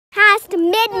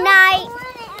Good night.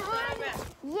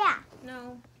 Yeah.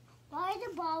 No. Why is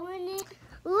the ball in it?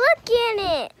 Look in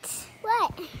it.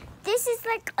 What? This is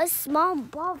like a small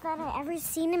ball that I ever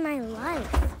seen in my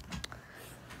life.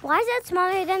 Why is that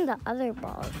smaller than the other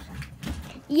balls?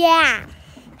 Yeah.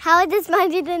 How is it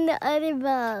smaller than the other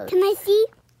balls? Can I see?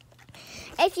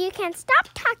 If you can stop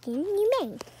talking, you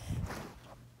may.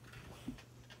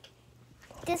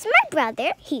 This is my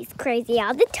brother. He's crazy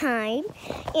all the time.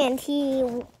 And he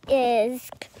is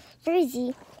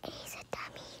crazy. He's a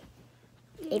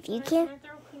dummy. If you can. Can I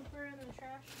throw Cooper in the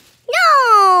trash?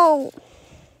 No!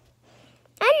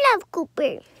 I love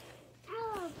Cooper.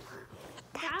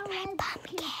 That's my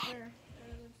pumpkin.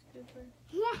 Cooper.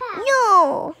 Yeah.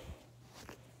 No!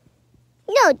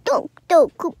 No, don't throw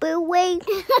Cooper away.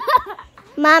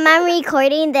 Mom, I'm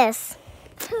recording this.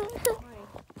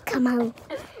 Come on.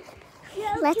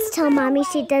 Let's tell Mommy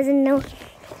she doesn't know.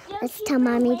 Let's tell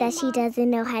Mommy that she doesn't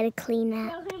know how to clean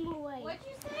up. Throw him away. What'd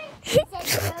you say?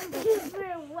 Throw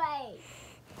Cooper away.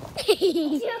 Throw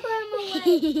him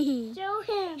away. Show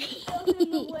him. Throw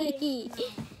him away.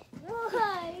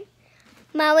 Why?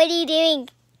 Mom, what are you doing?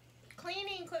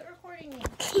 Cleaning. Quit recording me.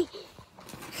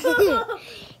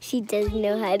 She doesn't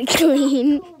know how to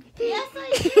clean. Yes, I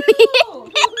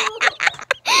do.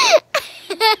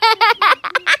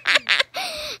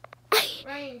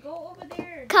 Ryan, go over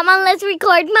there. Come on, let's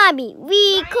record Mommy.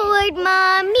 Record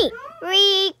Mommy.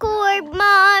 Record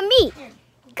Mommy.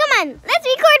 Come on, let's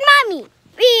record Mommy.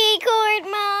 Record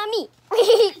Mommy.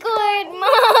 Record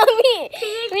Mommy.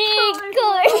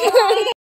 Record Mommy.